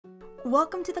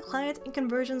Welcome to the Clients and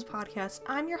Conversions Podcast.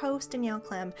 I'm your host, Danielle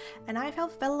Clem, and I've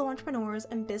helped fellow entrepreneurs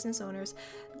and business owners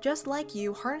just like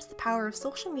you harness the power of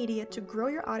social media to grow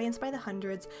your audience by the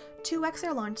hundreds, 2x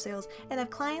their launch sales, and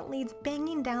have client leads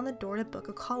banging down the door to book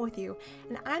a call with you.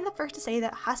 And I'm the first to say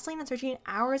that hustling and searching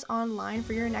hours online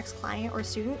for your next client or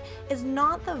student is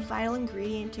not the vital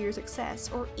ingredient to your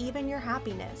success or even your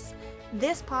happiness.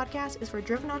 This podcast is for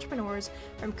driven entrepreneurs,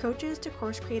 from coaches to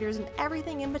course creators and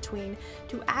everything in between,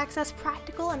 to access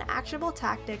practical and actionable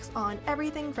tactics on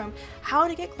everything from how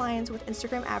to get clients with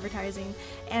Instagram advertising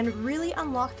and really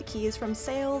unlock the keys from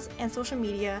sales and social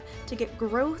media to get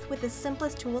growth with the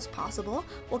simplest tools possible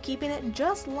while keeping it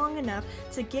just long enough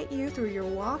to get you through your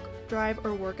walk, drive,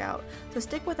 or workout. So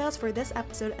stick with us for this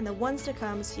episode and the ones to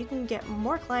come so you can get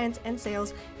more clients and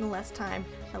sales in less time.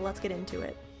 Now let's get into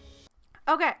it.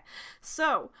 Okay,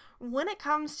 so when it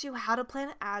comes to how to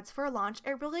plan ads for a launch,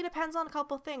 it really depends on a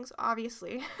couple things,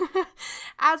 obviously.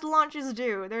 As launches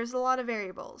do, there's a lot of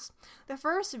variables. The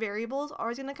first variable is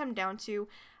always going to come down to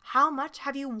how much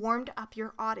have you warmed up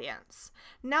your audience.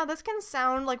 Now, this can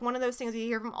sound like one of those things you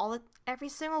hear from every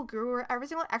single guru or every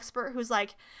single expert who's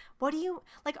like,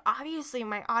 obviously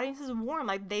my audience is warm.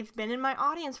 Like, they've been in my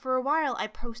audience for a while. I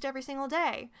post every single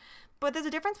day. But there's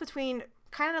a difference between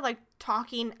kind of like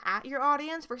talking at your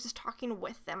audience versus talking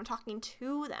with them, talking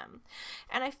to them.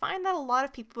 And I find that a lot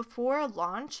of people before a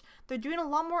launch, they're doing a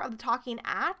lot more of the talking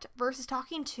at versus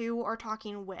talking to or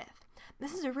talking with.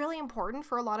 This is really important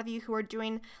for a lot of you who are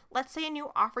doing, let's say, a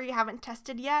new offer you haven't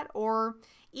tested yet, or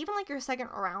even like your second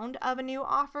round of a new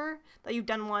offer that you've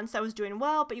done once that was doing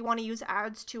well, but you want to use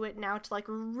ads to it now to like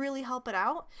really help it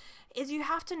out, is you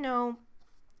have to know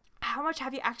how much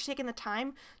have you actually taken the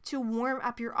time to warm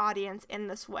up your audience in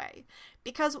this way?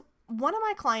 Because one of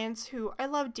my clients who I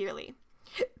love dearly,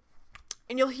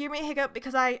 and you'll hear me hiccup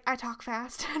because I talk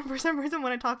fast, and for some reason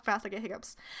when I talk fast I get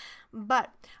hiccups.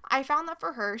 But I found that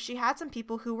for her, she had some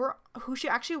people who she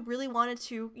actually really wanted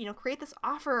to, create this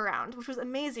offer around, which was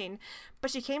amazing. But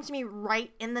she came to me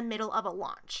right in the middle of a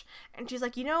launch. And she's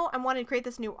like, I'm wanting to create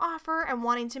this new offer and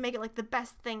wanting to make it like the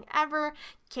best thing ever.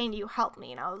 Can you help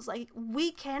me? And I was like,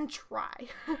 we can try.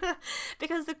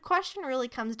 Because the question really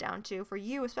comes down to, for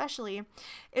you especially,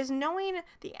 is knowing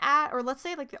the ad, or let's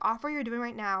say like the offer you're doing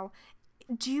right now,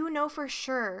 do you know for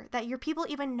sure that your people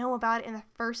even know about it in the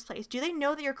first place? Do they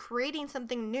know that you're creating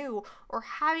something new or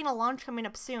having a launch coming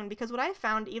up soon? Because what I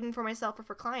found, even for myself or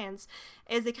for clients,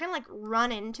 is they kind of like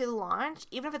run into the launch,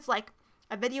 even if it's like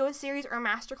a video series or a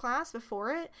masterclass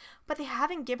before it, but they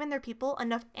haven't given their people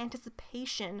enough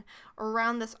anticipation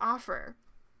around this offer.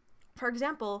 For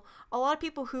example, a lot of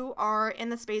people who are in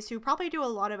the space who probably do a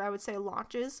lot of, I would say,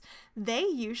 launches, they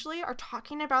usually are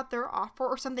talking about their offer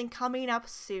or something coming up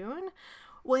soon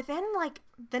within like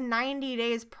the 90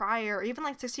 days prior, or even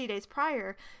like 60 days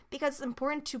prior, because it's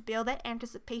important to build that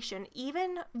anticipation.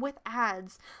 Even with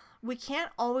ads, we can't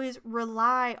always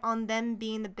rely on them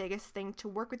being the biggest thing to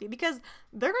work with you, because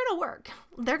they're going to work.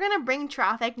 They're going to bring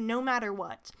traffic no matter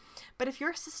what. But if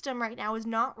your system right now is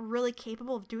not really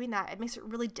capable of doing that, it makes it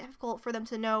really difficult for them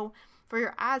to know, for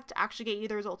your ads to actually get you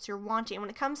the results you're wanting. When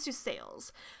it comes to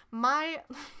sales,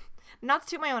 not to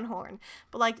toot my own horn,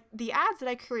 but like the ads that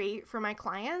I create for my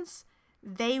clients,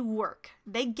 they work.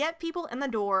 They get people in the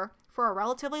door for a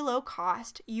relatively low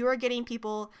cost. You are getting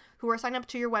people who are signed up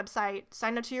to your website,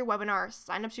 signed up to your webinar,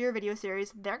 signed up to your video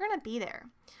series. They're going to be there.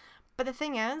 But the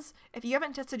thing is, if you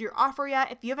haven't tested your offer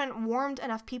yet, if you haven't warmed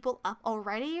enough people up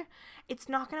already, it's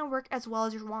not going to work as well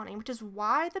as you're wanting, which is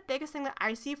why the biggest thing that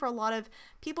I see for a lot of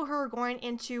people who are going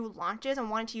into launches and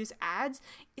wanting to use ads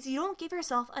is you don't give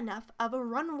yourself enough of a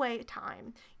runway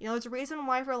time. There's a reason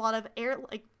why for a lot of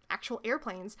actual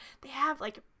airplanes, they have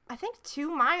I think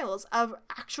 2 miles of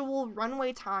actual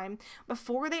runway time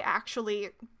before they actually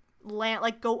land,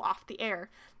 go off the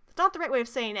air. It's not the right way of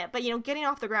saying it, but getting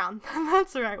off the ground,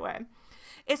 that's the right way.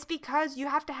 It's because you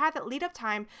have to have that lead up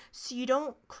time so you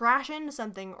don't crash into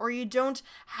something, or you don't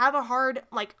have a hard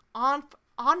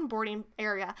onboarding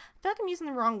area. I feel like I'm using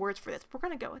the wrong words for this, but we're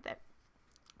going to go with it.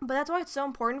 But that's why it's so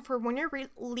important for when you're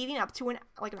leading up to an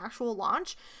actual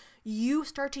launch, you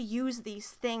start to use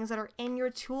these things that are in your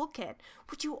toolkit,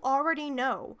 which you already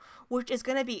know, which is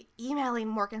going to be emailing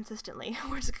more consistently,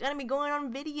 which is going to be going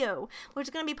on video, which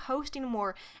is going to be posting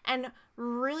more, and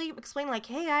really explain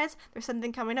hey guys, there's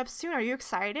something coming up soon. Are you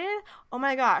excited? Oh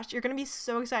my gosh, you're going to be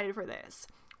so excited for this.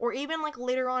 Or even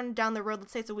later on down the road,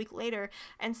 let's say it's a week later,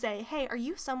 and say, hey, are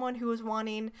you someone who is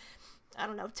wanting,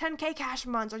 10K cash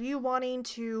months? Are you wanting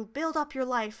to build up your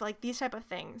life? These type of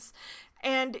things.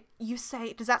 And you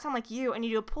say, does that sound like you? And you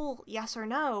do a poll, yes or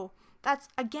no. that's,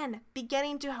 again,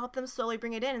 beginning to help them slowly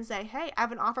bring it in and say, hey, I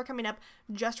have an offer coming up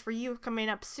just for you, coming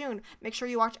up soon. Make sure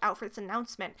you watch out for this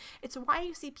announcement. It's why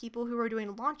you see people who are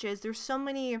doing launches, there's so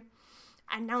many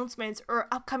announcements or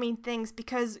upcoming things,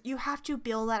 because you have to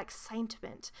build that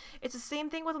excitement. It's the same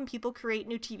thing with when people create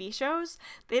new TV shows.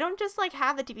 They don't just like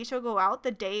have the TV show go out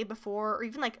the day before or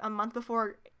even like a month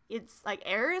before it's like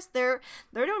airs. They're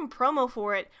doing promo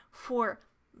for it for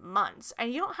months,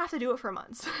 and you don't have to do it for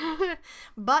months.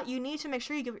 But you need to make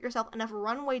sure you give yourself enough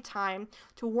runway time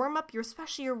to warm up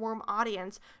especially your warm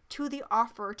audience to the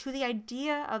offer, to the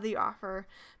idea of the offer,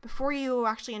 before you go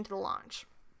actually into the launch.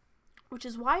 Which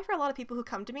is why for a lot of people who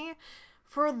come to me,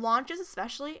 for launches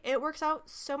especially, it works out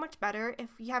so much better if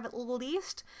you have at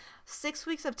least 6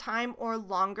 weeks of time or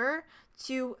longer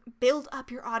to build up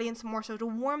your audience more so, to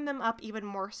warm them up even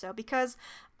more so. Because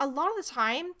a lot of the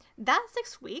time, that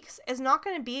 6 weeks is not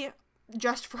going to be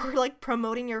just for like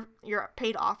promoting your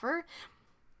paid offer.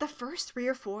 The first 3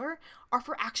 or 4 are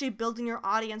for actually building your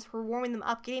audience, for warming them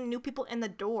up, getting new people in the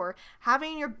door,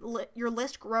 having your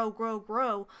list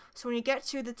grow. So when you get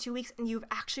to the 2 weeks and you've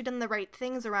actually done the right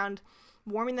things around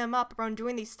warming them up, around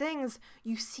doing these things,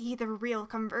 you see the real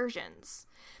conversions.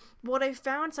 What I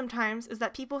found sometimes is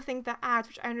that people think that ads,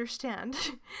 which I understand,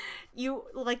 you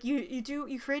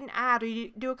create an ad or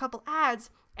you do a couple ads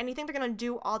and you think they're going to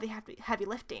do all the heavy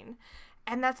lifting.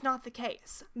 And that's not the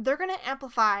case. They're going to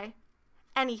amplify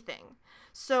anything.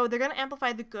 So they're going to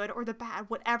amplify the good or the bad,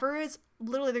 whatever is,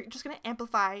 literally they're just going to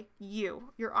amplify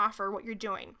you, your offer, what you're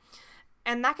doing.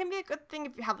 And that can be a good thing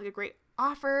if you have like a great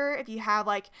offer, if you have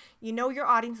like, you know your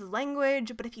audience's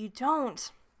language, but if you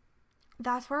don't,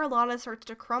 that's where a lot of it starts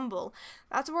to crumble.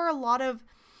 That's where a lot of,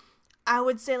 I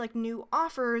would say like new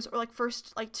offers or like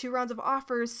first like 2 rounds of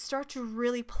offers start to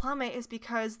really plummet, is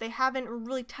because they haven't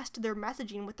really tested their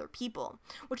messaging with their people,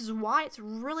 which is why it's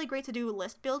really great to do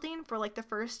list building for like the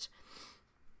first,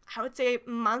 I would say,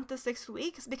 month to 6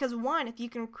 weeks, because 1, if you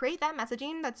can create that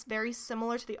messaging that's very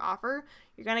similar to the offer,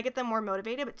 you're going to get them more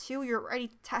motivated, but 2, you're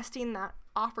already testing that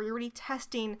offer, you're already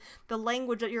testing the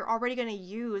language that you're already going to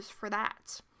use for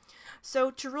that.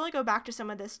 So to really go back to some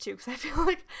of this too, because I feel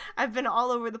like I've been all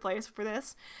over the place for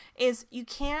this, is you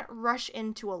can't rush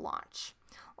into a launch.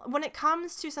 When it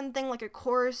comes to something like a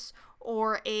course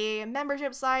or a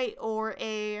membership site or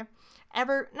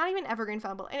not even evergreen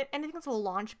funnel, but anything that's a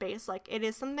launch based, like it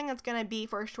is something that's going to be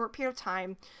for a short period of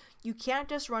time, you can't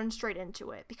just run straight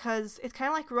into it, because it's kind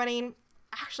of like running,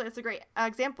 actually it's a great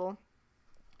example,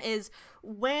 is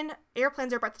when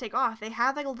airplanes are about to take off, they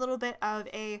have like a little bit of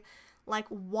a like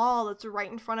wall that's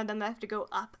right in front of them that have to go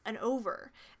up and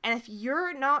over. And if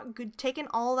you're not taking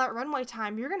all that runway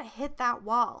time, you're going to hit that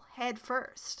wall head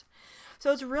first.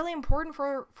 So it's really important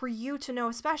for you to know,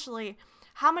 especially,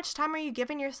 how much time are you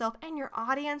giving yourself and your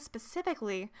audience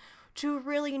specifically to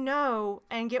really know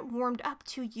and get warmed up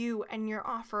to you and your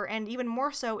offer, and even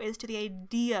more so is to the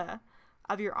idea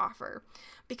of your offer.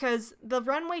 Because the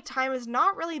runway time is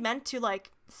not really meant to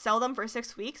like sell them for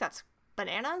 6 weeks. That's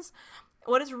bananas.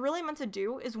 What it's really meant to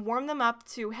do is warm them up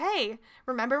to, hey,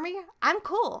 remember me? I'm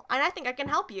cool, and I think I can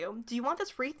help you. Do you want this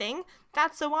free thing?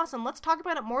 That's so awesome. Let's talk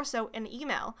about it more so in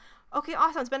email. Okay,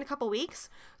 awesome. It's been a couple weeks.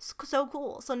 So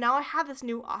cool. So now I have this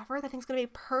new offer that I think is going to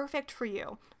be perfect for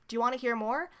you. Do you want to hear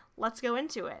more? Let's go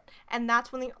into it. And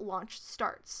that's when the launch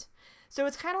starts. So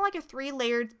it's kind of like a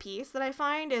 3-layered piece that I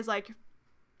find is like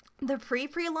the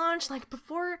pre-launch, like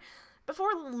before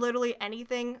literally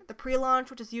anything, the pre-launch,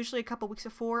 which is usually a couple weeks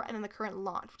before, and then the current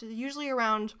launch, which is usually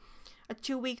around a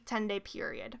 2-week, 10-day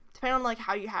period, depending on like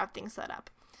how you have things set up.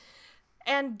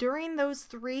 And during those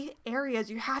 3 areas,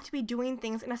 you have to be doing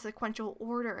things in a sequential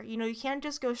order. You know, you can't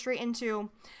just go straight into,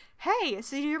 hey,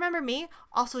 so do you remember me?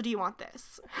 Also, do you want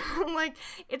this? Like,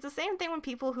 it's the same thing when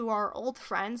people who are old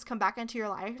friends come back into your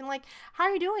life and like, how are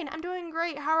you doing? I'm doing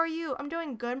great. How are you? I'm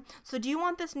doing good. So do you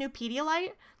want this new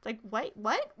Pedialyte? It's like,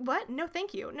 what? No,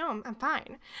 thank you. No, I'm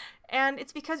fine. And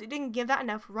it's because you didn't give that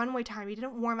enough runway time. You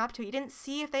didn't warm up to it. You didn't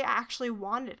see if they actually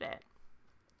wanted it.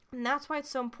 And that's why it's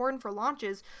so important for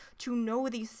launches to know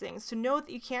these things, to know that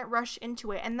you can't rush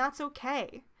into it, and that's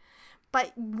okay.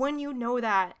 But when you know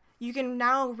that, you can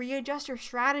now readjust your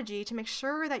strategy to make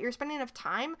sure that you're spending enough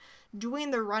time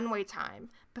doing the runway time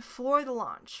before the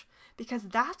launch, because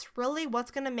that's really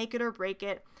what's going to make it or break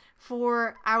it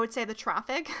for, I would say, the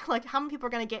traffic, like how many people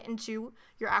are going to get into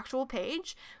your actual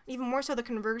page, even more so the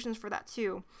conversions for that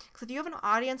too. Because if you have an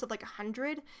audience of like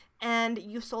 100 and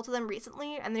you sold to them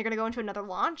recently and they're going to go into another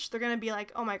launch, they're going to be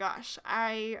like, oh my gosh,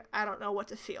 I don't know what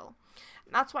to feel.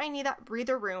 And that's why you need that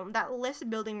breather room, that list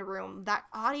building room, that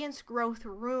audience growth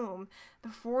room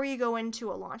before you go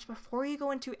into a launch, before you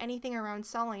go into anything around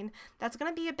selling. That's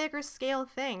going to be a bigger scale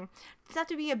thing. It's not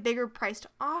to be a bigger priced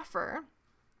offer,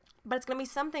 but it's going to be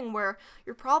something where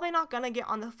you're probably not going to get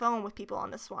on the phone with people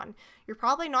on this one. You're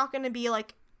probably not going to be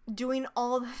like doing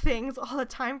all the things all the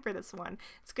time for this one.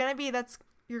 It's going to be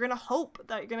you're going to hope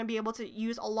that you're going to be able to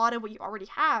use a lot of what you already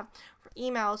have for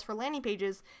emails, for landing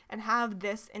pages, and have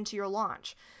this into your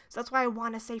launch. So that's why I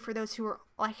want to say for those who are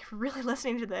like really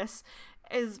listening to this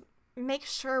is make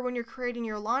sure when you're creating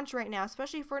your launch right now,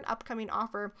 especially for an upcoming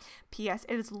offer, P.S.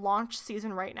 it is launch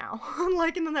season right now,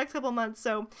 like in the next couple months.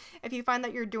 So if you find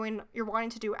that you're wanting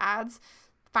to do ads,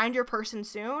 find your person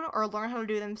soon or learn how to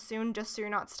do them soon, just so you're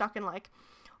not stuck in like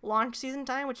launch season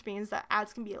time, which means that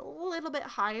ads can be a little bit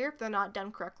higher if they're not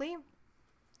done correctly.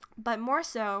 But more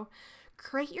so,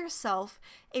 create yourself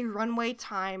a runway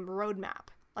time roadmap.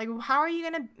 Like, how are you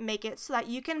going to make it so that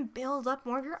you can build up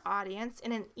more of your audience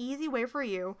in an easy way for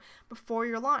you before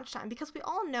your launch time? Because we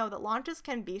all know that launches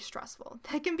can be stressful.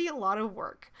 They can be a lot of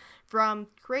work, from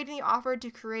creating the offer to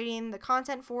creating the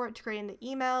content for it, to creating the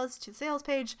emails, to the sales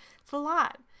page. It's a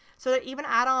lot. So that even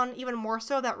add on even more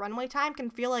so that runway time can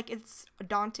feel like it's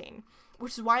daunting,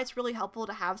 which is why it's really helpful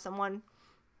to have someone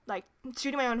like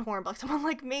shooting my own horn, but like someone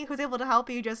like me who's able to help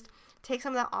you just take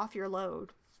some of that off your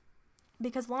load.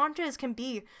 Because launches can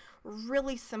be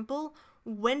really simple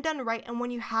when done right and when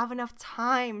you have enough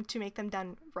time to make them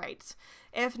done right.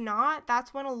 If not,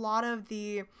 that's when a lot of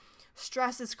the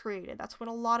stress is created. That's when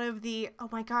a lot of the, oh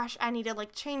my gosh, I need to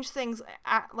like change things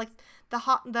at like the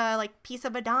like piece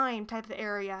of a dime type of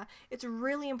area. It's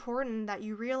really important that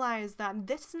you realize that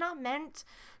this is not meant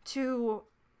to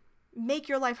make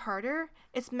your life harder.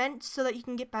 It's meant so that you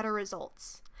can get better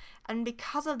results. And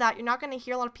because of that, you're not going to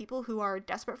hear a lot of people who are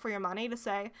desperate for your money to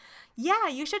say, yeah,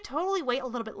 you should totally wait a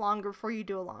little bit longer before you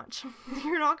do a launch.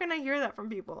 You're not going to hear that from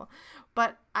people.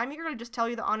 But I'm here to just tell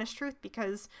you the honest truth,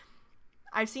 because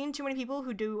I've seen too many people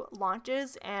who do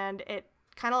launches and it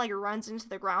kind of like runs into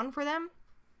the ground for them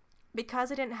because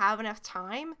they didn't have enough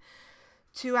time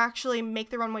to actually make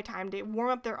the runway time, to warm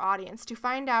up their audience, to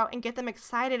find out and get them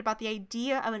excited about the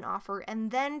idea of an offer,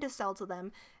 and then to sell to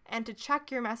them, and to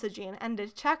check your messaging, and to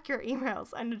check your emails,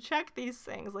 and to check these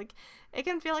things. Like, it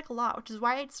can feel like a lot, which is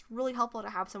why it's really helpful to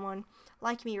have someone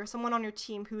like me or someone on your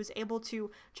team who's able to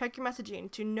check your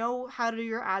messaging, to know how to do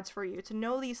your ads for you, to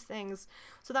know these things,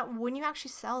 so that when you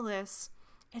actually sell this,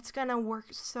 it's gonna work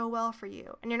so well for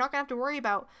you. And you're not gonna have to worry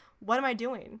about, what am I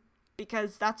doing?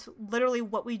 Because that's literally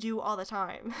what we do all the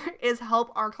time, is help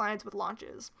our clients with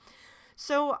launches.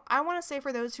 So I want to say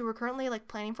for those who are currently like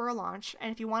planning for a launch,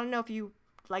 and if you want to know if you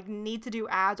like need to do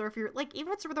ads, or if you're like, even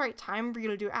if it's the right time for you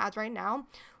to do ads right now,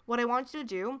 what I want you to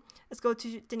do is go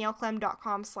to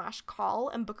danielleclem.com/call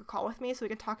and book a call with me so we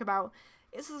can talk about,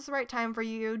 is this the right time for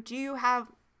you? Do you have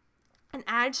an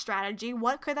ad strategy?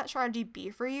 What could that strategy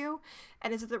be for you?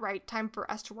 And is it the right time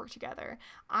for us to work together?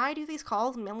 I do these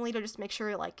calls mainly to just make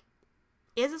sure, like,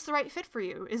 is this the right fit for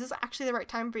you? Is this actually the right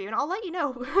time for you? And I'll let you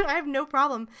know. I have no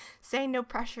problem saying no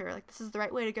pressure, like this is the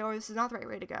right way to go or this is not the right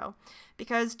way to go.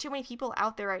 Because too many people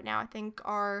out there right now, I think,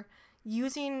 are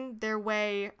using their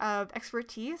way of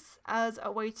expertise as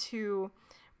a way to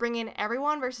bring in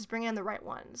everyone versus bring in the right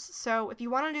ones. So if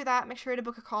you want to do that, make sure to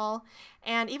book a call.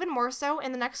 And even more so,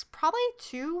 in the next probably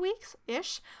 2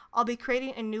 weeks-ish, I'll be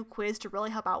creating a new quiz to really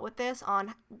help out with this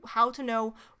on how to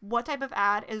know what type of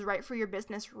ad is right for your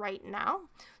business right now.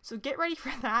 So get ready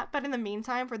for that. But in the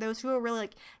meantime, for those who are really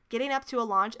like getting up to a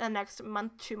launch in the next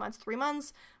month, 2 months, 3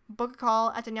 months, book a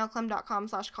call at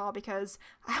danielleclem.com/call, because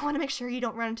I want to make sure you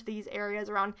don't run into these areas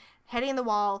around hitting the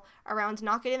wall, around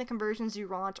not getting the conversions you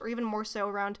want, or even more so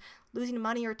around losing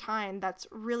money or time that's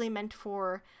really meant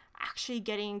for actually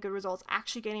getting good results,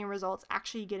 actually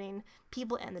getting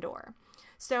people in the door.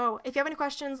 So if you have any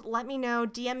questions, let me know.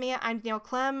 DM me at I'm Danielle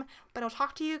Clem, but I'll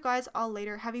talk to you guys all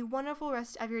later. Have a wonderful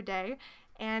rest of your day,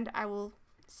 and I will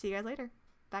see you guys later.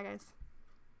 Bye, guys.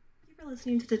 For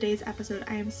listening to today's episode.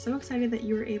 I am so excited that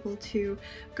you were able to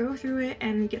go through it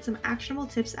and get some actionable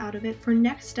tips out of it. For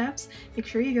next steps, make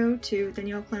sure you go to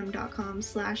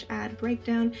danielleclem.com/ad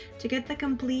breakdown to get the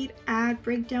complete ad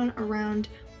breakdown around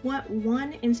what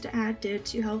one Insta ad did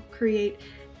to help create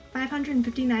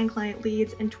 559 client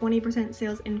leads and 20%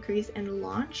 sales increase in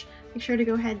launch. Make sure to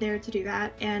go ahead there to do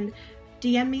that, and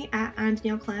DM me at I'm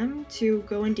Danielle Clem to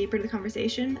go in deeper to the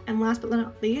conversation. And last but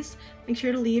not least, make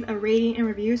sure to leave a rating and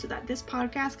review so that this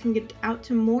podcast can get out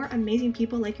to more amazing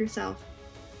people like yourself.